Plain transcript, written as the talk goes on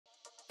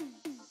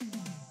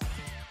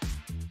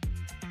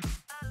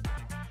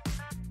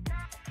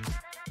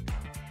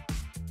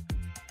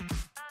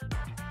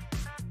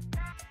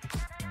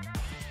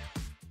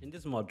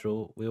this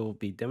module, we will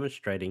be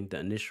demonstrating the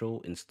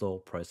initial install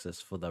process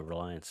for the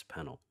Reliance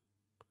panel.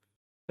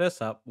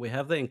 First up, we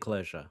have the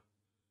enclosure.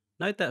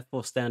 Note that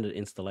for standard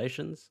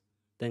installations,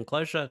 the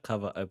enclosure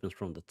cover opens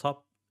from the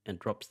top and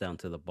drops down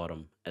to the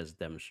bottom as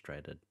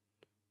demonstrated.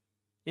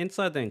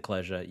 Inside the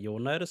enclosure, you will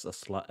notice a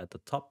slot at the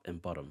top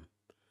and bottom.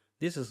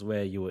 This is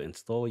where you will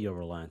install your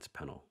Reliance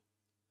panel.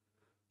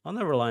 On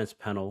the Reliance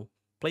panel,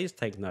 please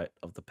take note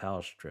of the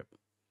power strip.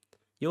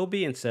 You'll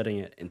be inserting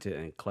it into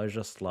an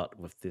enclosure slot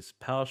with this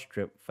power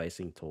strip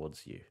facing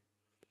towards you.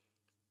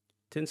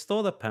 To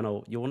install the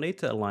panel, you will need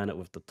to align it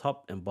with the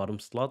top and bottom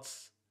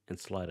slots and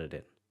slide it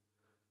in.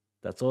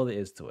 That's all there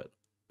is to it.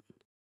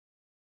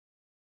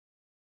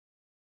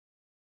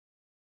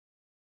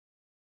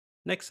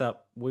 Next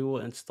up, we will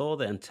install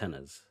the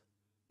antennas.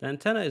 The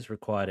antenna is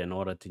required in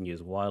order to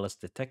use wireless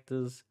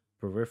detectors,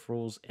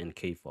 peripherals, and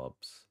key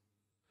fobs.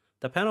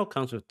 The panel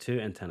comes with two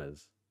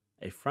antennas,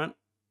 a front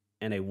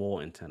and a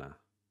wall antenna.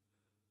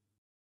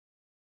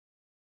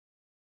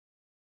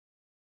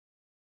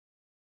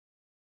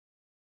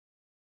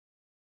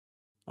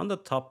 On the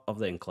top of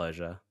the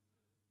enclosure,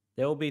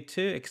 there will be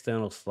two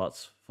external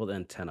slots for the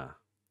antenna.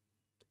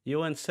 You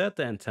will insert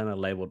the antenna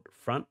labeled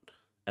front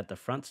at the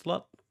front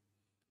slot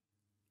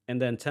and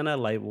the antenna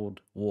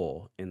labeled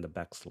wall in the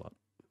back slot.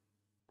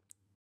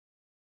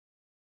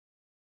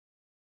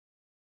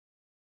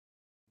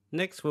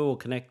 Next, we will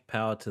connect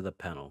power to the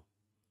panel.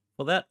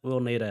 For that,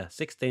 we'll need a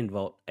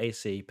 16-volt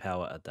AC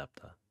power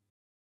adapter.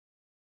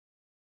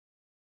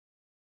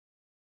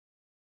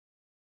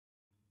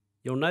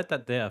 You'll note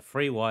that there are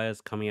 3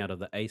 wires coming out of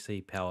the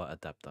AC power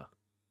adapter.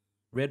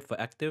 Red for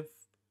active,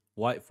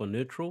 white for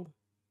neutral,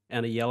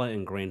 and a yellow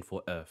and green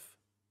for earth.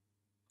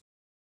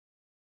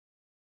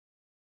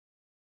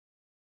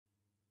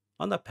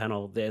 On the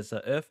panel, there's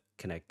an earth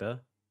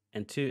connector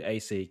and 2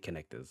 AC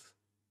connectors.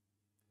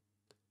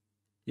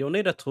 You'll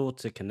need a tool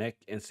to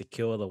connect and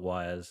secure the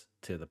wires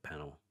to the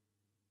panel.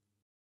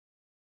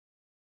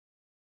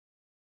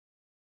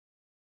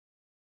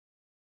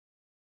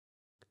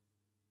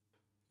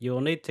 You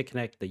will need to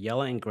connect the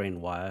yellow and green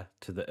wire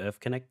to the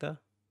earth connector,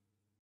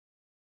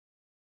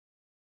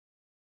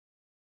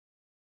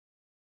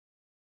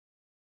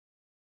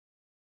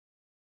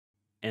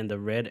 and the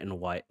red and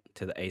white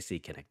to the AC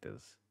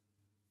connectors.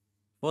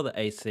 For the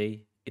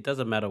AC, it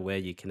doesn't matter where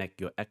you connect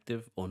your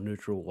active or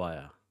neutral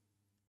wire.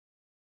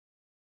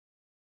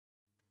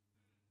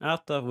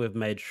 After we've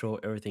made sure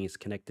everything is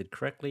connected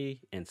correctly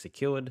and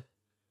secured,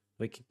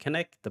 we can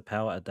connect the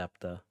power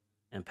adapter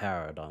and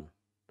power it on.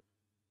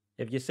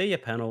 If you see your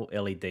panel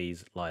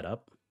LEDs light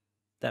up,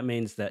 that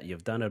means that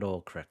you've done it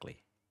all correctly.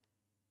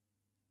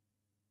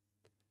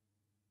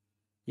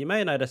 You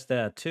may notice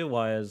there are 2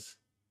 wires,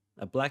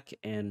 a black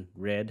and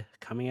red,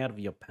 coming out of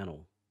your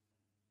panel.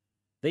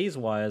 These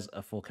wires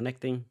are for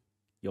connecting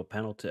your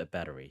panel to a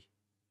battery.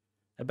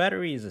 A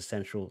battery is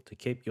essential to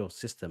keep your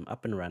system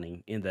up and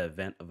running in the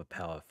event of a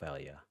power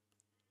failure.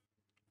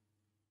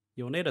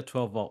 You'll need a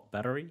 12-volt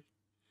battery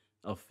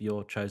of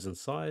your chosen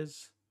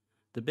size.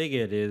 The bigger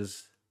it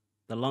is,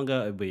 the longer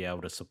it'll be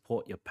able to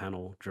support your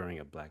panel during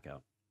a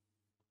blackout.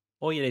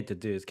 All you need to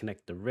do is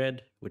connect the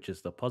red, which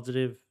is the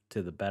positive,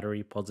 to the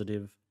battery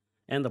positive,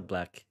 and the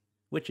black,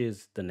 which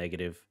is the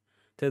negative,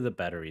 to the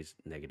battery's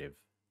negative.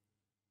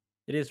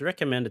 It is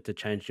recommended to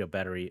change your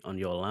battery on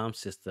your alarm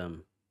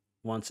system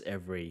once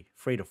every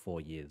 3 to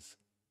 4 years.